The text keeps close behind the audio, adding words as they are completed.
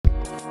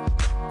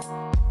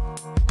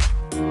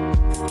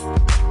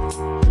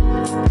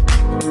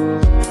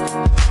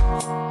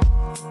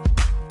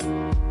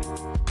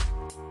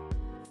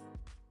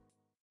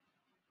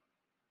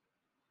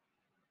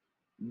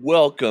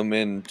Welcome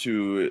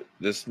into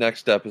this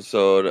next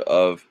episode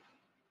of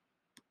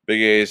Big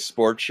A's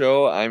Sports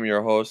Show. I'm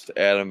your host,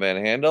 Adam Van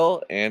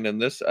Handel, and in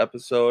this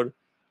episode,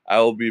 I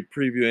will be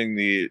previewing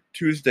the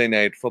Tuesday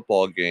night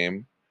football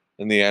game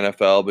in the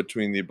NFL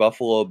between the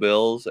Buffalo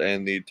Bills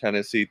and the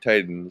Tennessee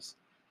Titans.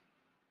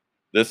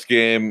 This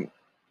game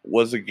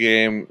was a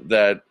game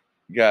that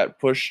got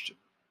pushed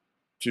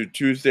to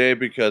Tuesday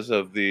because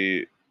of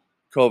the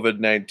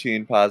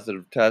COVID-19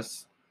 positive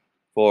tests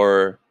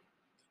for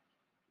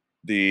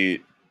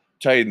the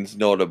Titans,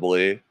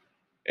 notably,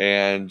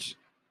 and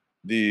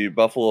the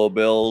Buffalo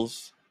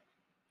Bills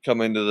come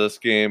into this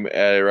game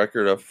at a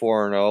record of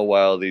 4-0,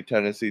 while the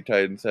Tennessee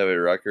Titans have a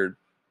record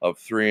of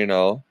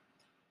 3-0.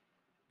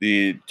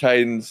 The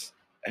Titans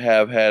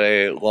have had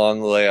a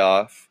long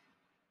layoff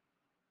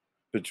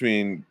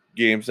between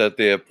games that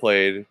they have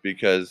played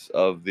because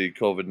of the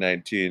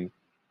COVID-19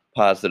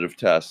 positive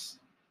tests.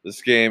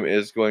 This game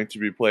is going to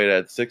be played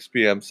at 6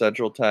 p.m.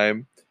 Central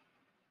Time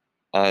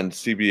on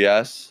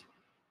CBS.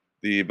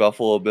 The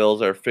Buffalo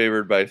Bills are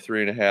favored by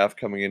 3.5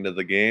 coming into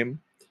the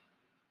game.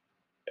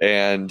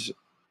 And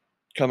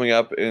coming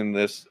up in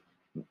this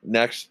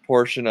next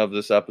portion of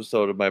this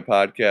episode of my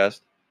podcast,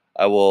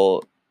 I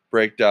will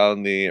break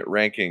down the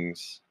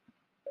rankings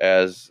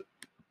as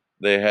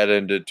they head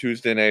into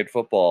Tuesday Night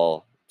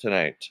Football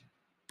tonight.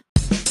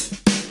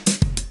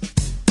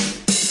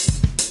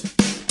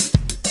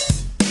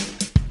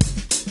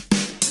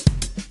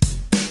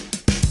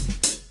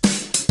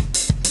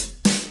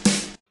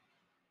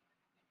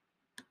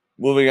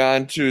 Moving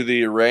on to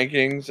the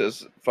rankings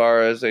as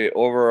far as a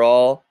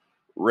overall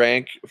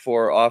rank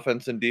for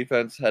offense and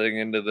defense heading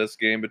into this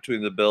game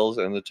between the Bills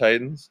and the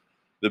Titans.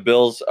 The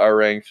Bills are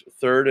ranked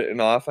third in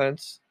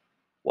offense,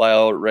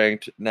 while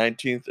ranked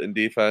 19th in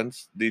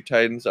defense. The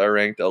Titans are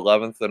ranked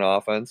 11th in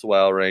offense,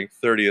 while ranked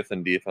 30th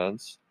in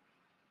defense.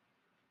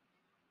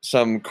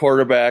 Some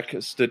quarterback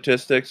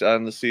statistics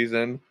on the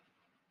season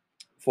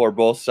for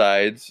both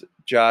sides.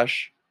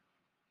 Josh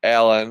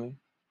Allen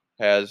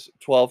has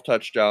 12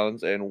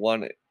 touchdowns and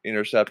 1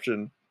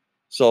 interception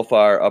so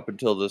far up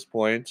until this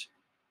point,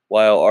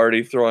 while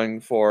already throwing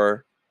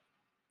for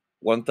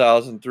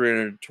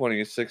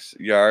 1,326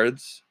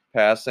 yards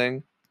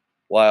passing.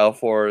 While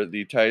for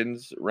the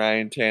Titans,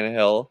 Ryan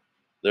Tannehill,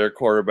 their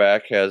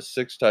quarterback, has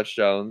 6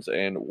 touchdowns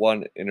and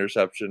 1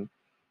 interception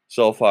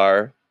so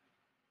far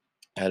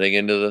heading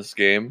into this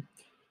game.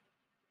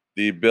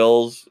 The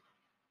Bills,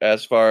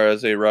 as far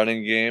as a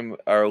running game,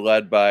 are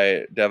led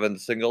by Devin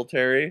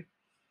Singletary,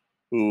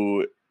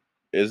 who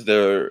is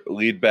their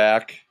lead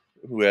back,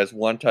 who has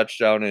 1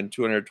 touchdown and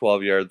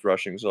 212 yards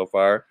rushing so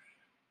far.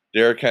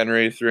 Derrick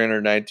Henry,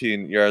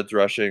 319 yards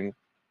rushing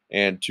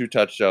and 2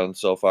 touchdowns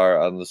so far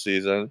on the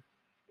season.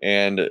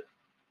 And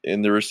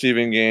in the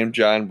receiving game,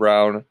 John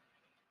Brown,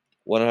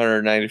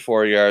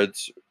 194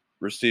 yards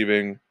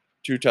receiving,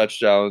 2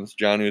 touchdowns.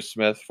 Jonnu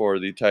Smith for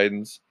the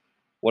Titans,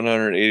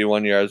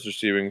 181 yards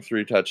receiving,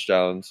 3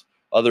 touchdowns.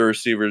 Other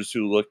receivers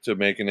who look to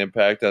make an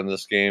impact on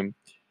this game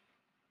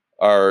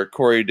are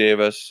Corey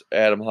Davis,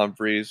 Adam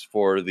Humphries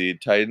for the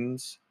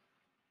Titans.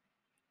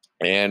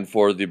 And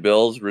for the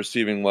Bills,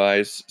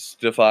 receiving-wise,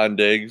 Stephon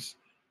Diggs,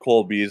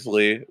 Cole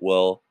Beasley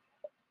will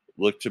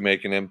look to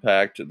make an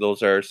impact.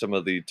 Those are some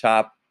of the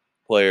top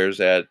players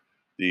at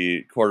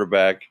the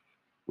quarterback,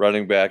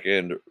 running back,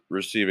 and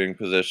receiving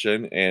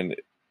position. And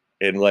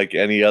in like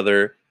any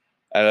other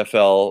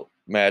NFL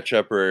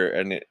matchup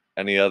or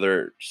any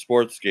other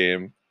sports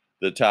game,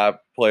 the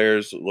top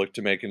players look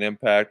to make an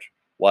impact,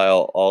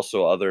 while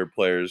also other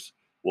players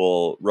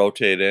will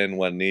rotate in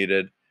when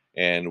needed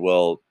and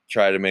will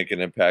try to make an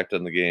impact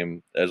on the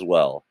game as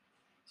well.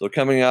 So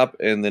coming up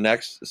in the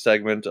next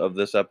segment of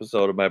this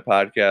episode of my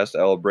podcast,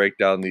 I will break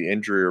down the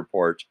injury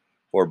report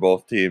for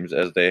both teams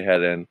as they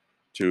head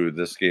into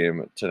this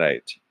game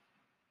tonight.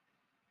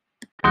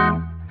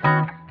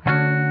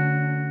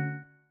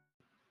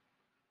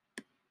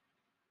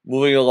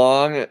 Moving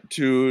along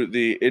to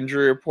the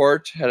injury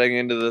report heading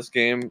into this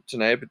game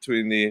tonight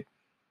between the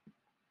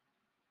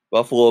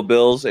Buffalo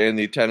Bills and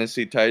the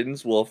Tennessee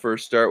Titans. We'll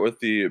first start with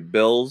the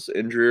Bills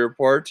injury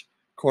report.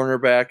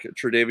 Cornerback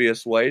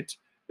Tre'Davious White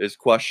is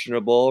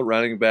questionable.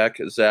 Running back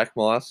Zach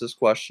Moss is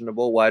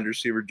questionable. Wide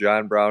receiver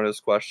John Brown is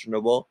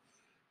questionable.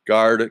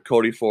 Guard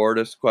Cody Ford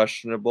is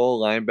questionable.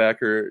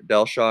 Linebacker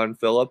Del'Shawn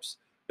Phillips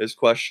is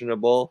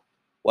questionable.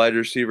 Wide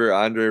receiver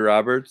Andre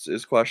Roberts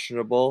is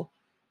questionable.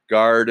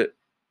 Guard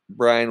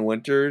Brian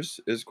Winters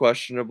is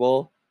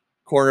questionable.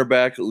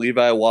 Cornerback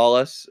Levi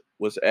Wallace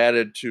was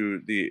added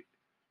to the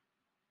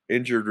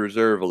injured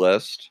reserve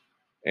list.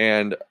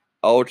 And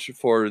out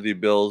for the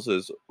Bills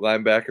is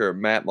linebacker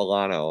Matt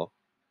Milano.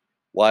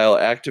 While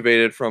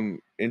activated from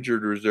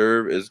injured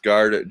reserve is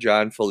guard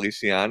John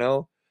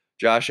Feliciano.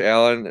 Josh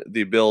Allen,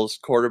 the Bills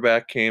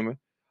quarterback, came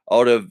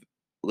out of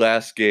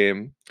last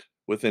game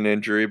with an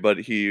injury, but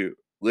he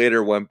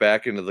later went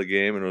back into the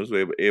game and was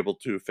able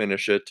to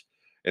finish it,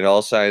 and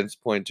all signs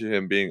point to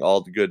him being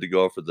all good to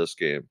go for this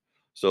game.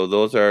 So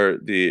those are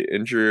the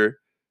injury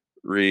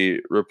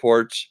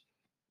report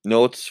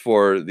notes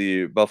for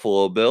the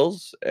Buffalo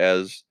Bills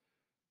as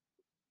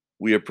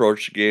we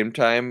approach game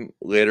time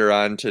later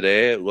on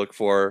today, look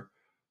for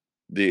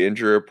the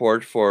injury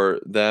report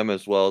for them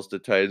as well as the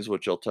Titans,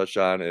 which I'll touch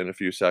on in a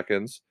few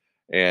seconds.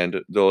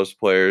 And those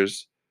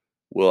players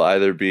will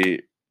either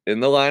be in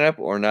the lineup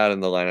or not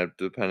in the lineup,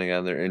 depending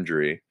on their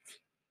injury.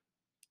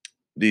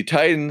 The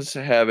Titans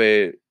have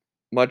a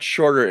much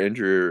shorter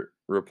injury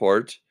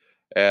report,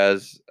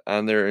 as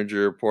on their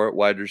injury report,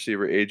 wide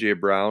receiver A.J.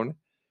 Brown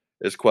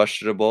is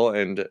questionable,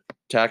 and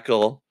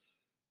tackle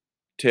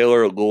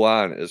Taylor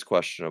Lewan is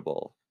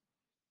questionable.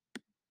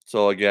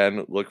 So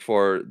again, look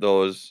for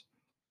those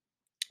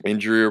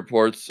injury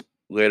reports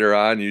later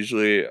on,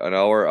 usually an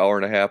hour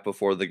and a half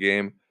before the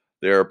game.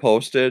 They are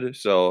posted.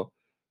 So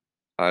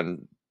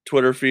on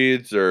Twitter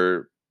feeds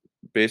or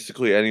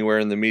basically anywhere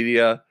in the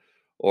media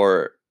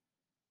or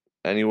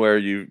anywhere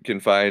you can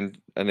find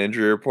an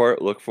injury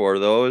report, look for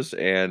those,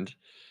 and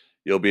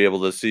you'll be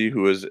able to see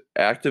who is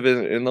active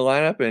in the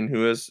lineup and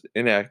who is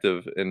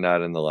inactive and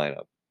not in the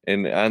lineup.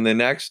 And on the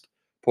next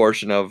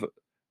portion of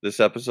this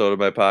episode of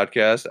my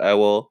podcast, I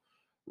will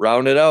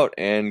round it out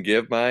and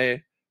give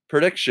my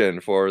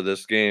prediction for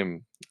this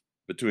game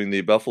between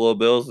the Buffalo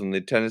Bills and the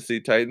Tennessee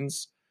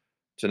Titans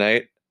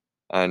tonight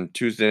on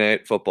Tuesday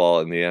Night Football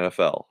in the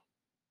NFL.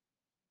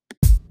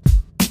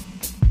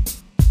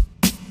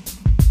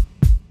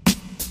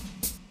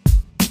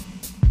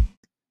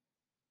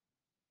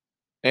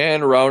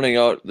 And rounding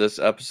out this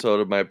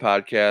episode of my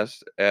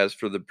podcast, as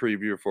for the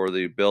preview for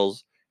the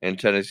Bills and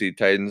Tennessee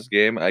Titans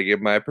game, I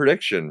give my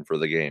prediction for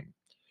the game.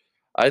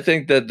 I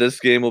think that this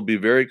game will be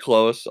very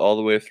close all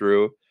the way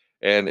through,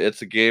 and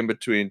it's a game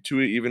between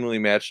two evenly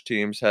matched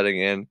teams heading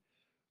in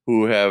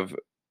who have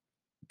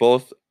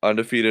both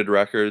undefeated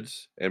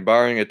records, and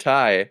barring a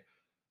tie,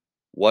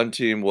 one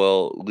team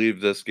will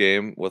leave this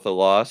game with a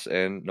loss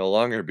and no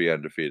longer be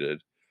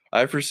undefeated.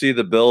 I foresee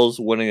the Bills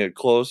winning a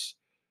close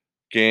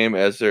game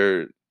as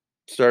their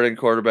starting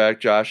quarterback,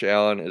 Josh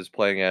Allen, is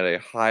playing at a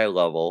high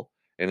level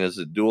and is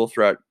a dual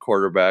threat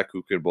quarterback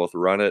who can both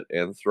run it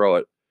and throw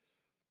it.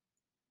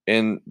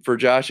 And for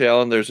Josh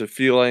Allen, there's a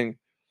feeling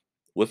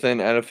within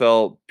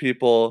NFL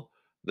people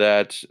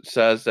that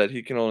says that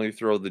he can only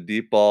throw the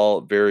deep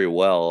ball very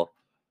well,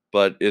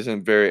 but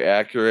isn't very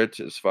accurate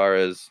as far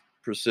as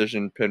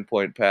precision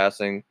pinpoint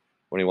passing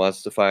when he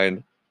wants to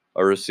find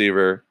a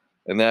receiver.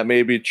 And that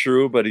may be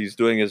true, but he's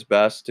doing his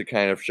best to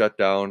kind of shut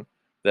down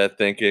that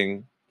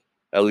thinking,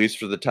 at least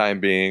for the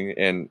time being,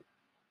 and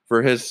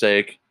for his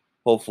sake,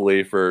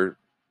 hopefully for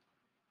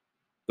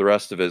the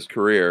rest of his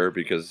career,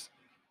 because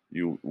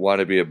you want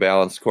to be a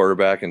balanced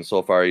quarterback, and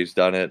so far he's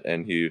done it,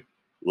 and he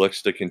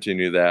looks to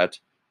continue that.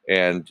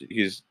 And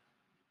he's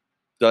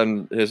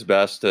done his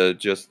best to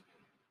just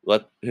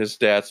let his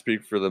stats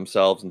speak for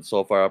themselves. And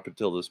so far, up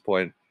until this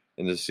point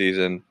in the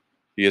season,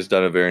 he has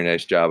done a very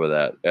nice job of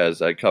that.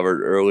 As I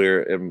covered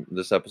earlier in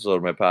this episode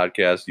of my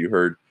podcast, you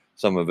heard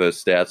some of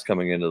his stats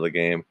coming into the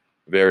game.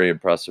 Very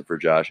impressive for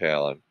Josh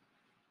Allen.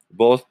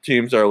 Both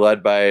teams are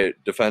led by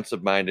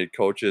defensive-minded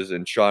coaches,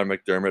 and Sean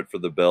McDermott for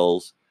the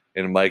Bills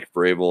and Mike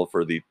Vrabel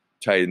for the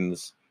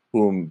Titans,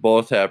 whom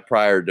both have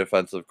prior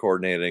defensive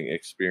coordinating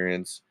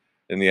experience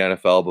in the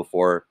NFL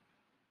before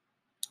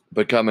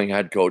becoming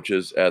head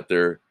coaches at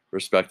their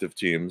respective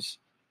teams.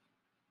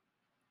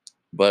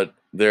 But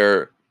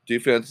their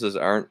defenses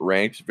aren't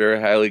ranked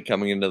very highly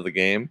coming into the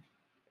game,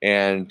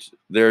 and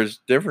there's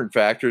different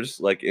factors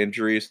like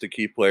injuries to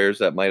key players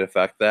that might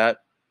affect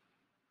that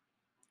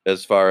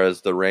as far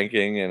as the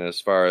ranking and as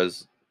far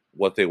as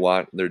what they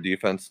want their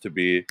defense to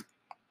be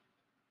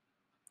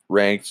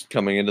ranked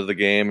coming into the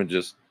game, and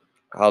just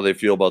how they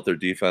feel about their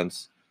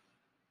defense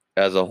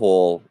as a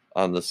whole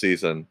on the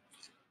season.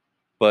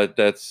 But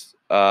that's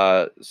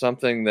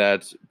something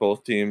that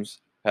both teams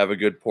have a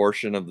good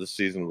portion of the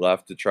season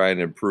left to try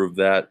and improve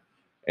that.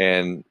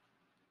 And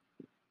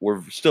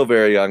we're still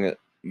very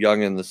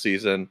young in the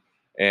season,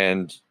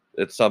 and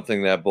it's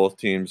something that both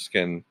teams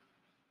can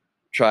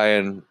try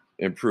and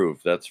improve,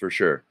 that's for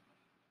sure.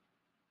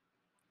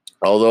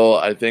 Although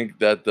I think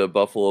that the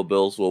Buffalo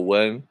Bills will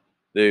win,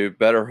 they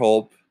better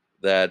hope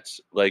that,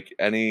 like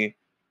any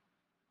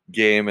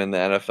game in the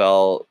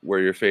NFL where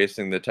you're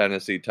facing the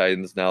Tennessee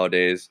Titans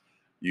nowadays,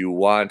 you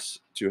want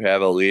to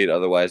have a lead.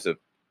 Otherwise, if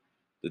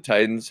the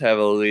Titans have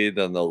a lead,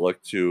 then they'll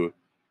look to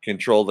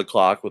control the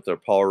clock with their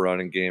power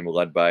running game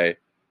led by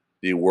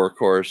the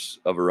workhorse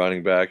of a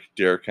running back,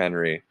 Derrick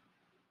Henry.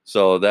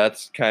 So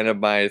that's kind of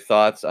my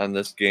thoughts on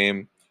this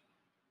game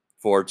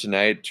for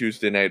tonight,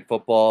 Tuesday Night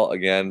Football,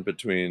 again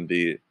between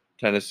the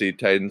Tennessee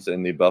Titans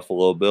and the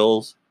Buffalo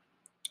Bills.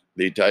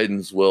 The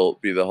Titans will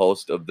be the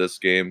host of this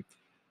game,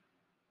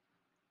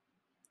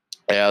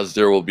 as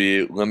there will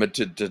be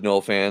limited to no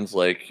fans,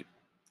 like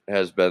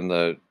has been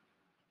the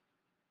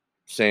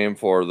same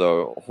for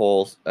the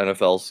whole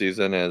NFL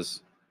season,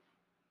 as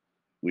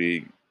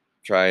we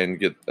try and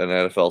get an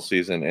NFL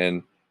season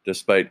in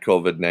despite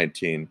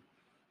COVID-19.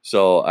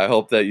 So I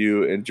hope that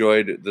you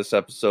enjoyed this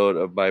episode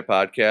of my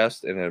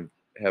podcast and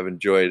have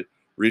enjoyed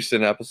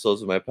recent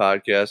episodes of my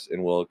podcast,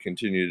 and will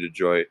continue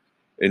to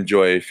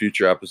enjoy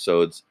future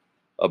episodes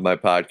of my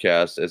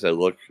podcast as I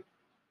look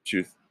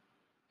to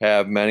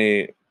have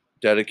many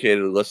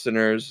dedicated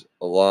listeners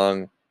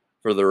along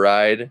for the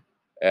ride,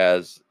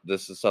 as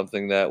this is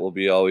something that will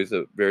be always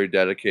a very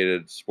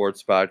dedicated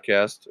sports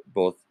podcast,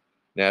 both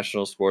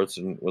national sports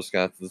and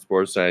Wisconsin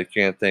sports. And I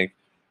can't thank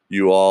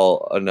you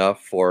all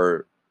enough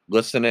for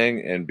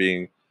listening and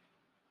being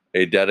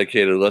a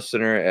dedicated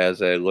listener,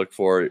 as I look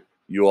for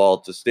you all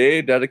to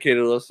stay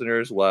dedicated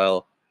listeners,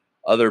 while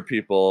other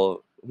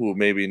people who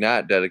maybe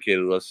not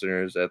dedicated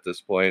listeners at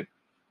this point,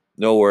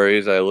 no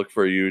worries. I look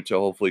for you to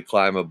hopefully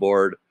climb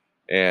aboard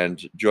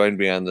and join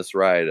me on this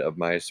ride of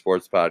my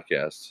sports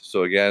podcast.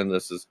 So again,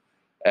 this is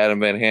Adam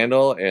Van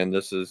Handel, and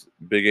this is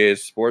Big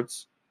A's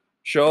Sports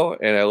Show,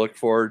 and I look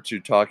forward to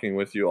talking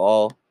with you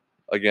all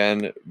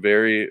again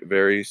very,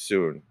 very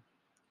soon.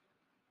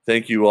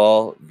 Thank you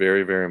all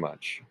very, very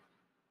much.